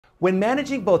When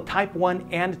managing both type 1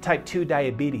 and type 2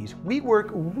 diabetes, we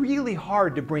work really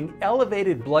hard to bring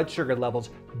elevated blood sugar levels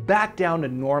back down to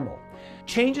normal.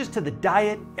 Changes to the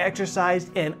diet, exercise,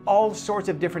 and all sorts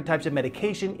of different types of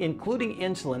medication, including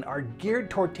insulin, are geared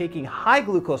toward taking high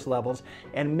glucose levels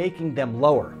and making them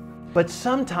lower. But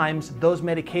sometimes those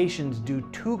medications do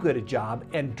too good a job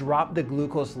and drop the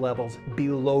glucose levels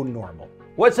below normal.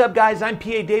 What's up, guys? I'm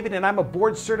PA David, and I'm a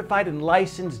board certified and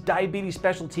licensed diabetes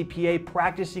specialty PA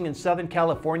practicing in Southern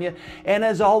California. And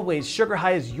as always, Sugar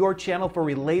High is your channel for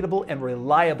relatable and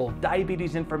reliable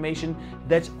diabetes information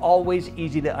that's always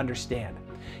easy to understand.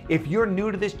 If you're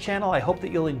new to this channel, I hope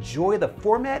that you'll enjoy the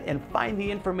format and find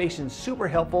the information super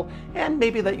helpful, and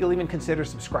maybe that you'll even consider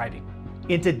subscribing.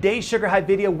 In today's Sugar High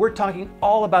video, we're talking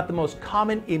all about the most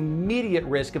common immediate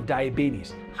risk of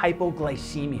diabetes,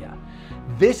 hypoglycemia.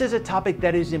 This is a topic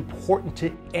that is important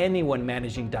to anyone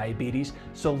managing diabetes,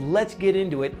 so let's get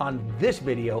into it on this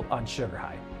video on Sugar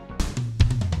High.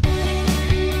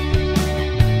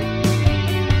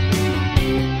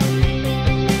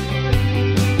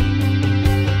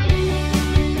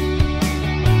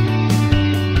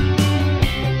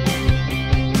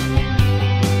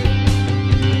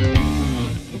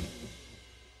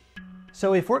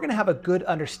 So if we're going to have a good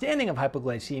understanding of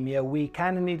hypoglycemia, we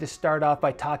kind of need to start off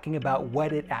by talking about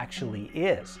what it actually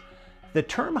is. The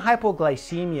term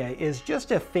hypoglycemia is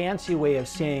just a fancy way of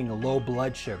saying low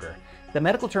blood sugar. The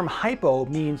medical term hypo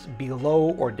means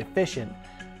below or deficient.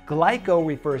 Glyco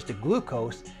refers to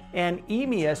glucose, and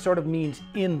emia sort of means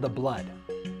in the blood.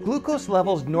 Glucose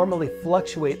levels normally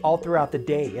fluctuate all throughout the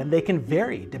day, and they can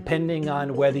vary depending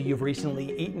on whether you've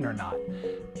recently eaten or not.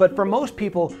 But for most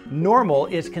people, normal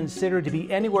is considered to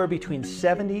be anywhere between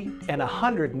 70 and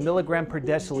 100 milligram per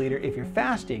deciliter if you're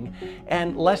fasting,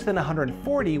 and less than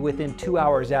 140 within 2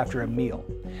 hours after a meal.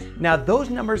 Now, those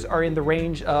numbers are in the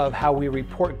range of how we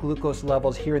report glucose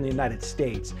levels here in the United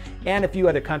States, and a few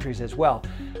other countries as well.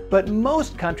 But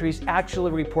most countries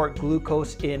actually report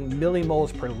glucose in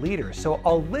millimoles per liter, so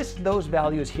I'll list those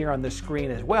values here on the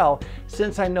screen as well,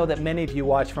 since I know that many of you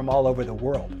watch from all over the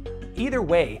world. Either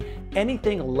way,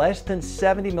 anything less than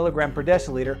 70 milligram per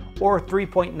deciliter or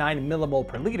 3.9 millimole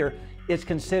per liter is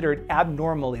considered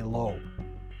abnormally low.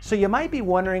 So you might be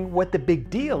wondering what the big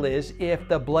deal is if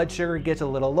the blood sugar gets a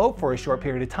little low for a short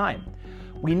period of time.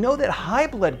 We know that high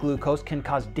blood glucose can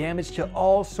cause damage to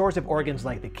all sorts of organs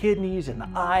like the kidneys and the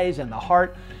eyes and the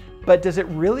heart, but does it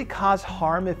really cause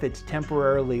harm if it's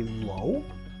temporarily low?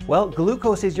 Well,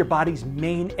 glucose is your body's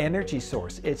main energy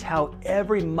source. It's how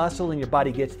every muscle in your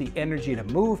body gets the energy to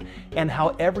move and how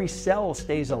every cell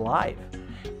stays alive.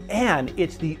 And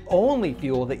it's the only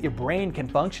fuel that your brain can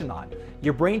function on.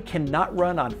 Your brain cannot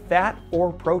run on fat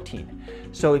or protein.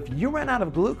 So if you run out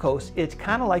of glucose, it's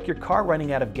kind of like your car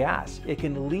running out of gas. It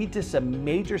can lead to some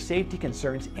major safety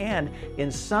concerns, and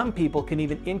in some people can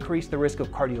even increase the risk of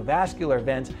cardiovascular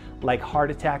events like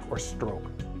heart attack or stroke.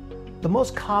 The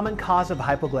most common cause of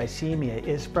hypoglycemia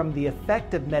is from the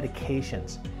effect of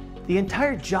medications. The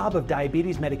entire job of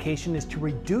diabetes medication is to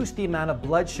reduce the amount of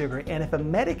blood sugar, and if a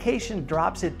medication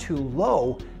drops it too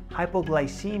low,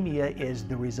 hypoglycemia is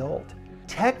the result.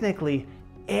 Technically,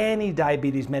 any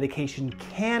diabetes medication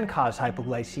can cause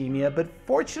hypoglycemia, but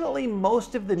fortunately,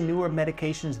 most of the newer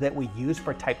medications that we use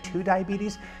for type 2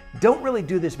 diabetes don't really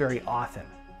do this very often.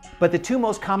 But the two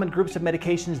most common groups of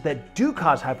medications that do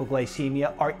cause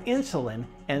hypoglycemia are insulin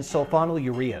and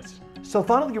sulfonylureas.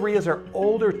 Sulfonylureas are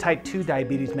older type 2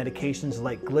 diabetes medications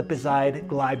like glipizide,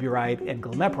 glyburide, and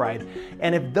glimepiride.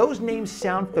 And if those names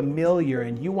sound familiar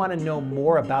and you want to know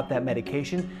more about that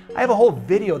medication, I have a whole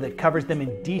video that covers them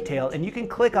in detail, and you can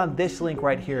click on this link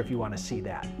right here if you want to see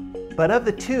that. But of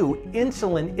the two,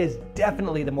 insulin is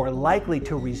definitely the more likely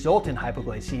to result in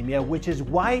hypoglycemia, which is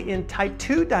why in type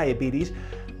 2 diabetes,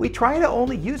 we try to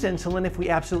only use insulin if we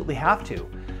absolutely have to.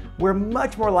 We're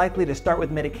much more likely to start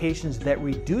with medications that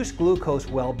reduce glucose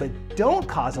well but don't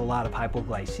cause a lot of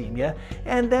hypoglycemia,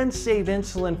 and then save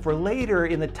insulin for later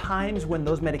in the times when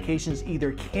those medications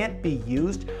either can't be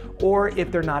used or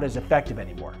if they're not as effective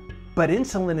anymore. But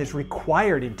insulin is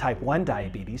required in type 1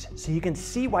 diabetes, so you can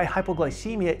see why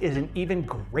hypoglycemia is an even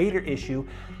greater issue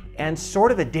and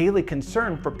sort of a daily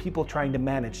concern for people trying to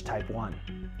manage type 1.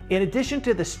 In addition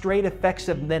to the straight effects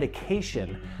of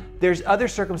medication, there's other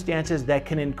circumstances that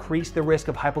can increase the risk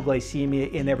of hypoglycemia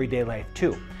in everyday life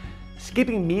too.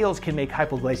 Skipping meals can make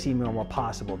hypoglycemia more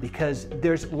possible because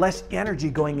there's less energy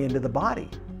going into the body.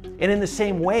 And in the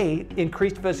same way,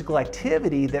 increased physical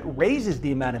activity that raises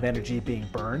the amount of energy being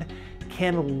burned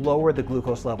can lower the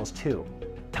glucose levels too.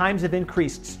 Times of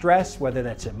increased stress, whether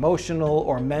that's emotional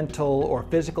or mental or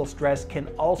physical stress, can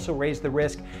also raise the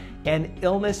risk. And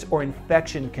illness or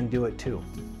infection can do it too.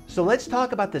 So let's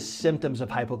talk about the symptoms of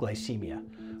hypoglycemia.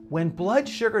 When blood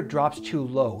sugar drops too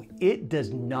low, it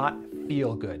does not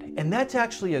feel good. And that's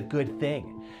actually a good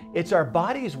thing. It's our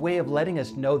body's way of letting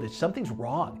us know that something's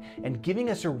wrong and giving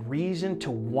us a reason to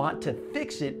want to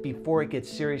fix it before it gets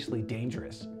seriously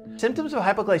dangerous. Symptoms of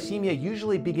hypoglycemia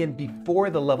usually begin before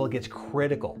the level gets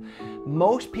critical.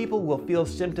 Most people will feel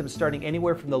symptoms starting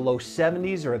anywhere from the low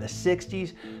 70s or the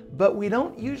 60s, but we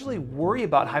don't usually worry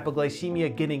about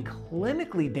hypoglycemia getting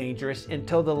clinically dangerous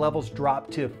until the levels drop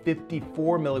to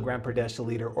 54 milligram per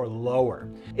deciliter or lower.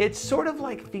 It's sort of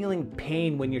like feeling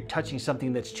pain when you're touching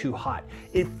something that's too hot.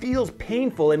 It feels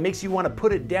painful and makes you want to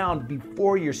put it down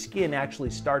before your skin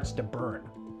actually starts to burn.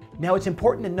 Now, it's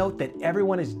important to note that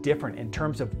everyone is different in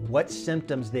terms of what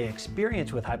symptoms they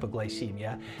experience with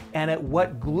hypoglycemia and at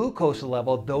what glucose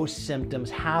level those symptoms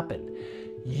happen.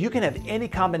 You can have any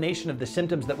combination of the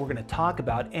symptoms that we're going to talk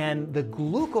about, and the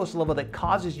glucose level that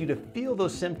causes you to feel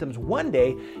those symptoms one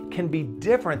day can be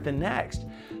different the next.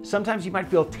 Sometimes you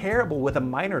might feel terrible with a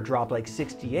minor drop like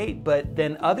 68, but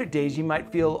then other days you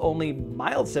might feel only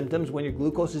mild symptoms when your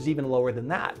glucose is even lower than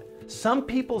that. Some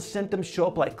people's symptoms show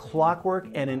up like clockwork,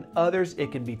 and in others it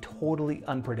can be totally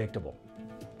unpredictable.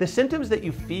 The symptoms that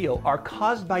you feel are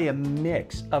caused by a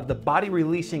mix of the body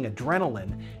releasing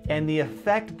adrenaline and the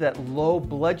effect that low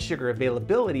blood sugar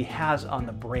availability has on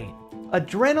the brain.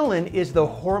 Adrenaline is the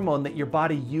hormone that your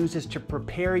body uses to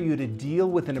prepare you to deal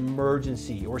with an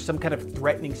emergency or some kind of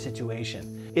threatening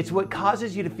situation. It's what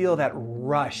causes you to feel that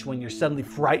rush when you're suddenly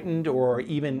frightened or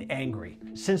even angry.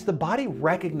 Since the body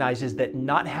recognizes that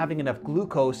not having enough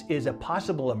glucose is a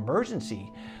possible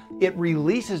emergency, it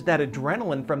releases that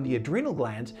adrenaline from the adrenal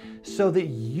glands so that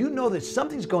you know that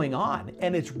something's going on,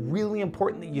 and it's really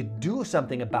important that you do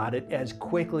something about it as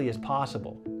quickly as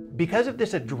possible. Because of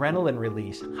this adrenaline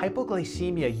release,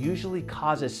 hypoglycemia usually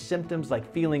causes symptoms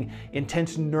like feeling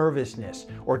intense nervousness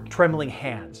or trembling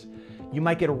hands. You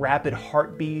might get a rapid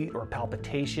heartbeat or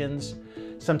palpitations.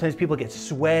 Sometimes people get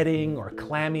sweating or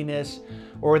clamminess,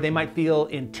 or they might feel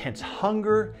intense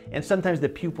hunger, and sometimes the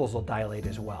pupils will dilate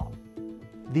as well.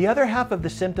 The other half of the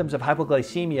symptoms of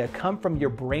hypoglycemia come from your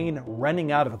brain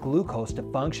running out of glucose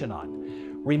to function on.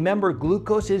 Remember,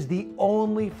 glucose is the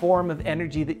only form of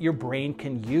energy that your brain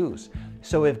can use.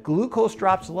 So if glucose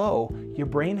drops low, your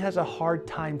brain has a hard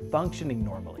time functioning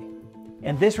normally.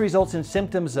 And this results in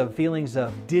symptoms of feelings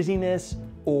of dizziness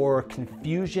or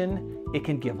confusion. It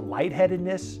can give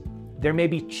lightheadedness. There may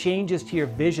be changes to your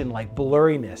vision like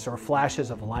blurriness or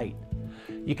flashes of light.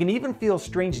 You can even feel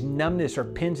strange numbness or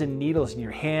pins and needles in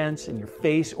your hands, in your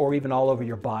face, or even all over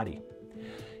your body.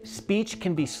 Speech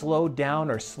can be slowed down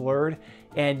or slurred,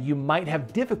 and you might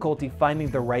have difficulty finding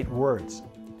the right words.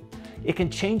 It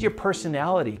can change your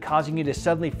personality, causing you to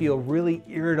suddenly feel really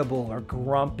irritable or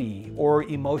grumpy or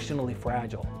emotionally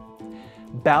fragile.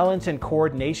 Balance and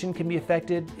coordination can be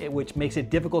affected, which makes it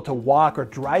difficult to walk or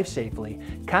drive safely,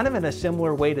 kind of in a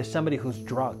similar way to somebody who's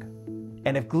drunk.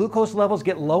 And if glucose levels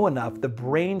get low enough, the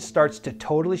brain starts to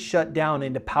totally shut down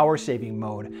into power saving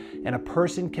mode, and a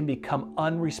person can become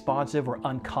unresponsive or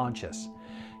unconscious.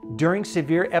 During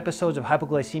severe episodes of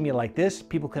hypoglycemia like this,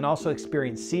 people can also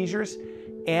experience seizures,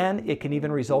 and it can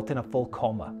even result in a full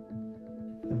coma.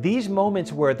 These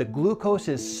moments where the glucose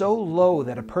is so low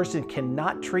that a person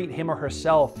cannot treat him or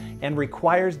herself and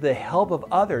requires the help of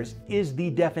others is the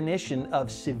definition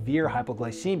of severe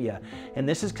hypoglycemia, and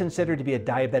this is considered to be a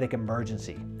diabetic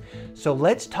emergency. So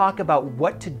let's talk about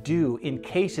what to do in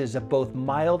cases of both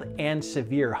mild and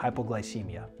severe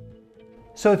hypoglycemia.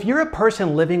 So if you're a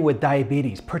person living with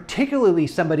diabetes, particularly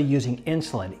somebody using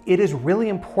insulin, it is really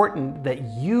important that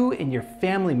you and your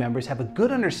family members have a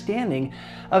good understanding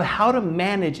of how to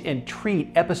manage and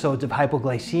treat episodes of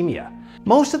hypoglycemia.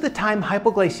 Most of the time,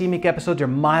 hypoglycemic episodes are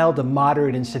mild to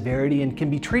moderate in severity and can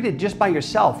be treated just by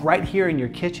yourself right here in your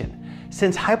kitchen.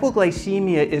 Since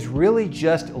hypoglycemia is really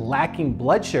just lacking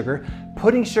blood sugar,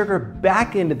 putting sugar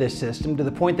back into the system to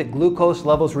the point that glucose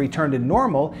levels return to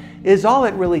normal is all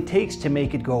it really takes to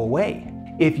make it go away.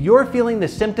 If you're feeling the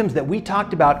symptoms that we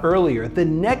talked about earlier, the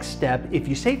next step, if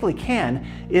you safely can,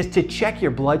 is to check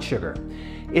your blood sugar.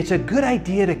 It's a good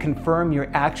idea to confirm your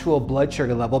actual blood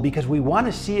sugar level because we want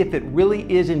to see if it really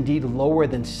is indeed lower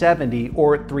than 70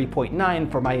 or 3.9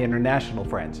 for my international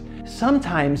friends.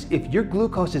 Sometimes if your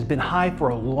glucose has been high for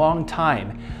a long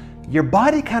time, your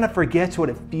body kind of forgets what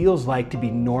it feels like to be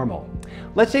normal.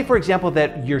 Let's say, for example,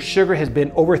 that your sugar has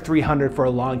been over 300 for a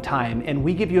long time and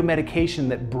we give you a medication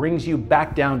that brings you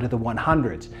back down to the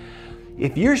 100s.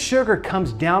 If your sugar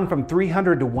comes down from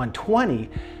 300 to 120,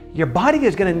 your body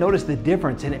is going to notice the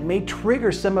difference, and it may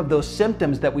trigger some of those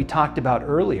symptoms that we talked about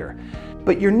earlier.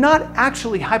 But you're not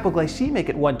actually hypoglycemic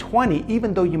at 120,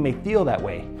 even though you may feel that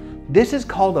way. This is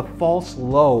called a false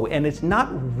low, and it's not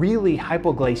really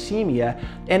hypoglycemia,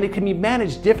 and it can be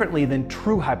managed differently than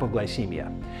true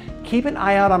hypoglycemia. Keep an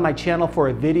eye out on my channel for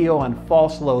a video on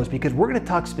false lows, because we're going to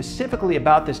talk specifically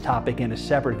about this topic in a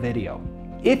separate video.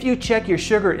 If you check your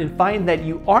sugar and find that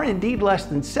you are indeed less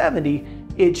than 70,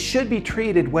 it should be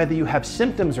treated whether you have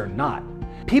symptoms or not.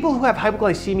 People who have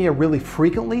hypoglycemia really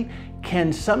frequently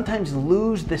can sometimes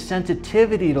lose the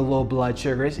sensitivity to low blood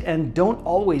sugars and don't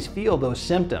always feel those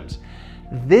symptoms.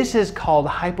 This is called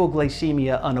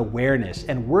hypoglycemia unawareness,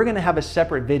 and we're going to have a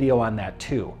separate video on that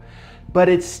too. But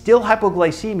it's still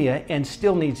hypoglycemia and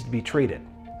still needs to be treated.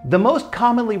 The most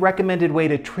commonly recommended way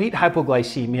to treat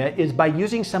hypoglycemia is by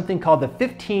using something called the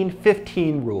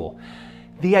 15-15 rule.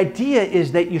 The idea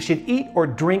is that you should eat or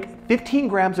drink 15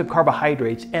 grams of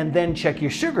carbohydrates and then check your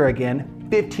sugar again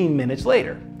 15 minutes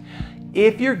later.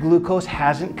 If your glucose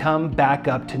hasn't come back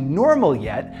up to normal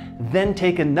yet, then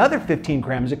take another 15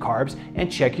 grams of carbs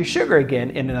and check your sugar again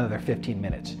in another 15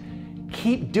 minutes.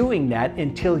 Keep doing that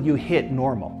until you hit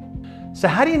normal. So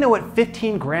how do you know what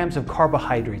 15 grams of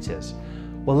carbohydrates is?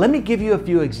 Well, let me give you a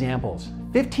few examples.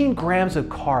 15 grams of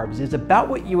carbs is about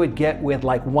what you would get with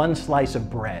like one slice of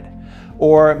bread,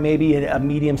 or maybe a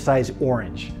medium-sized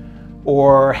orange,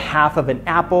 or half of an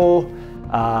apple,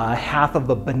 half of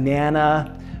a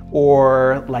banana,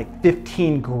 or like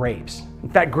 15 grapes. In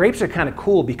fact, grapes are kind of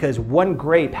cool because one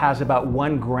grape has about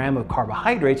 1 gram of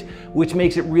carbohydrates, which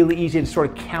makes it really easy to sort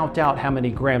of count out how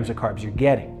many grams of carbs you're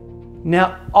getting.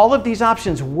 Now, all of these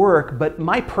options work, but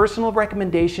my personal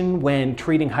recommendation when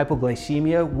treating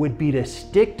hypoglycemia would be to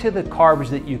stick to the carbs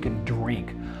that you can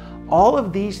drink. All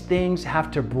of these things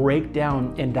have to break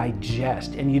down and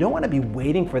digest, and you don't want to be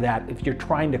waiting for that if you're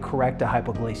trying to correct a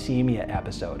hypoglycemia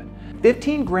episode.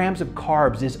 15 grams of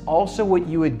carbs is also what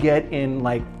you would get in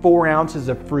like 4 ounces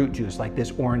of fruit juice, like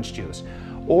this orange juice,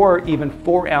 or even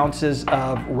 4 ounces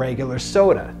of regular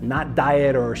soda, not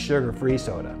diet or sugar-free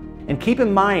soda. And keep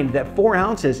in mind that 4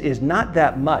 ounces is not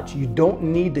that much. You don't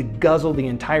need to guzzle the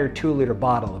entire 2-liter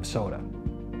bottle of soda.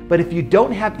 But if you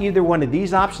don't have either one of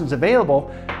these options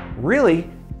available, really,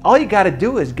 all you got to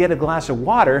do is get a glass of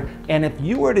water, and if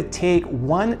you were to take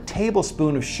 1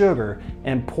 tablespoon of sugar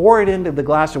and pour it into the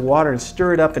glass of water and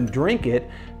stir it up and drink it,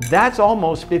 that's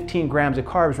almost 15 grams of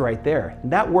carbs right there.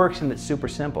 That works, and it's super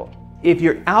simple. If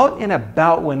you're out and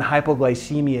about when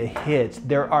hypoglycemia hits,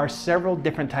 there are several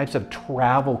different types of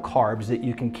travel carbs that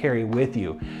you can carry with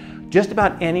you. Just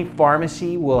about any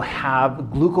pharmacy will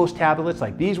have glucose tablets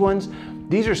like these ones.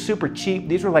 These are super cheap.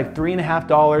 These are like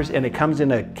 $3.50, and it comes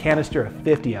in a canister of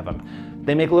 50 of them.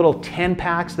 They make little 10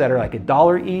 packs that are like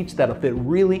 $1 each that'll fit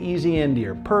really easy into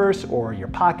your purse or your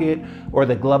pocket or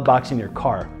the glove box in your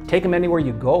car. Take them anywhere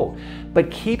you go.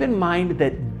 But keep in mind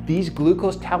that these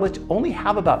glucose tablets only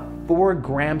have about 4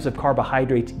 grams of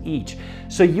carbohydrates each.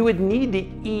 So you would need to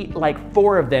eat like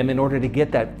 4 of them in order to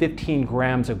get that 15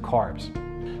 grams of carbs.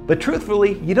 But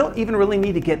truthfully, you don't even really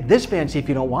need to get this fancy if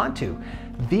you don't want to.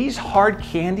 These hard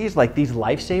candies, like these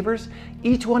Lifesavers,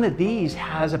 each one of these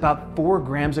has about 4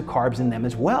 grams of carbs in them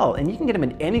as well, and you can get them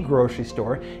in any grocery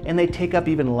store, and they take up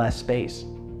even less space.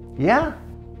 Yeah?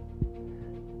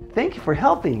 Thank you for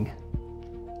helping.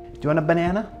 Do you want a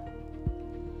banana?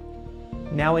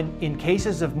 Now, in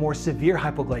cases of more severe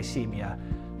hypoglycemia,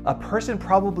 a person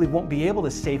probably won't be able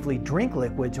to safely drink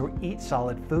liquids or eat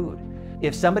solid food.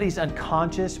 If somebody's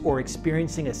unconscious or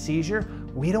experiencing a seizure,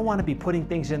 we don't want to be putting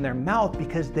things in their mouth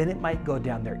because then it might go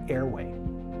down their airway.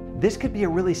 This could be a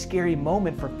really scary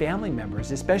moment for family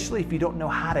members, especially if you don't know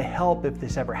how to help if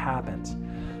this ever happens.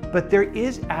 But there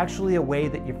is actually a way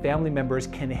that your family members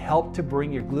can help to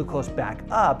bring your glucose back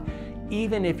up,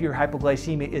 even if your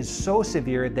hypoglycemia is so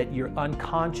severe that you're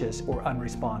unconscious or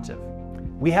unresponsive.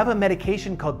 We have a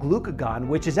medication called glucagon,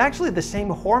 which is actually the same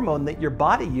hormone that your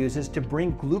body uses to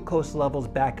bring glucose levels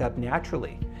back up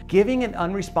naturally. Giving an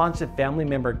unresponsive family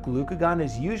member glucagon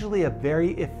is usually a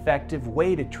very effective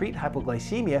way to treat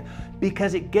hypoglycemia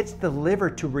because it gets the liver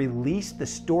to release the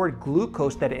stored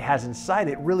glucose that it has inside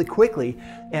it really quickly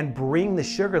and bring the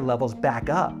sugar levels back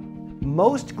up.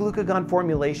 Most glucagon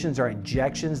formulations are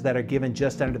injections that are given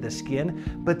just under the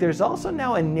skin, but there's also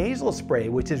now a nasal spray,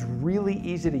 which is really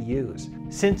easy to use.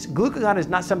 Since glucagon is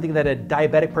not something that a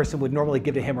diabetic person would normally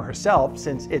give to him or herself,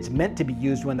 since it's meant to be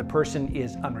used when the person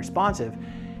is unresponsive,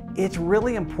 it's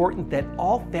really important that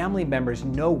all family members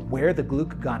know where the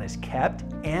glucagon is kept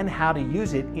and how to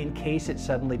use it in case it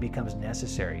suddenly becomes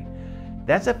necessary.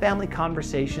 That's a family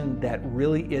conversation that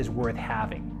really is worth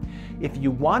having. If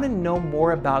you want to know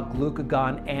more about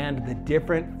glucagon and the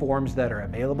different forms that are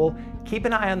available, keep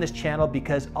an eye on this channel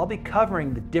because I'll be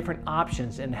covering the different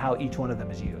options and how each one of them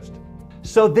is used.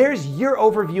 So there's your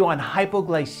overview on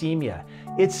hypoglycemia.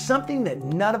 It's something that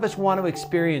none of us want to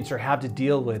experience or have to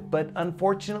deal with, but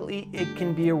unfortunately it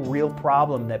can be a real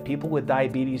problem that people with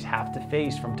diabetes have to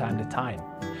face from time to time.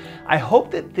 I hope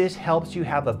that this helps you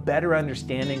have a better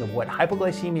understanding of what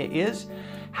hypoglycemia is,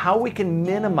 how we can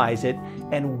minimize it,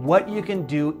 and what you can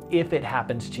do if it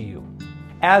happens to you.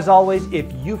 As always,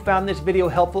 if you found this video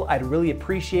helpful, I'd really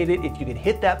appreciate it if you could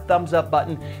hit that thumbs up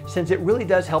button since it really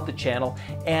does help the channel,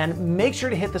 and make sure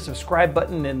to hit the subscribe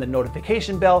button and the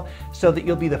notification bell so that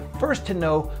you'll be the first to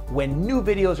know when new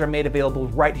videos are made available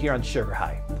right here on Sugar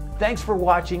High. Thanks for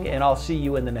watching, and I'll see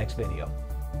you in the next video.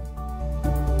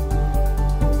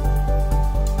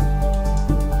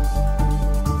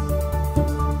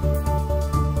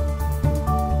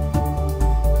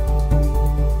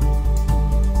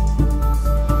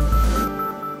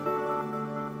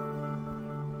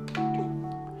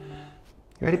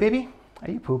 You ready, baby? Are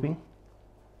you pooping?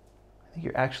 I think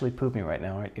you're actually pooping right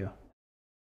now, aren't you?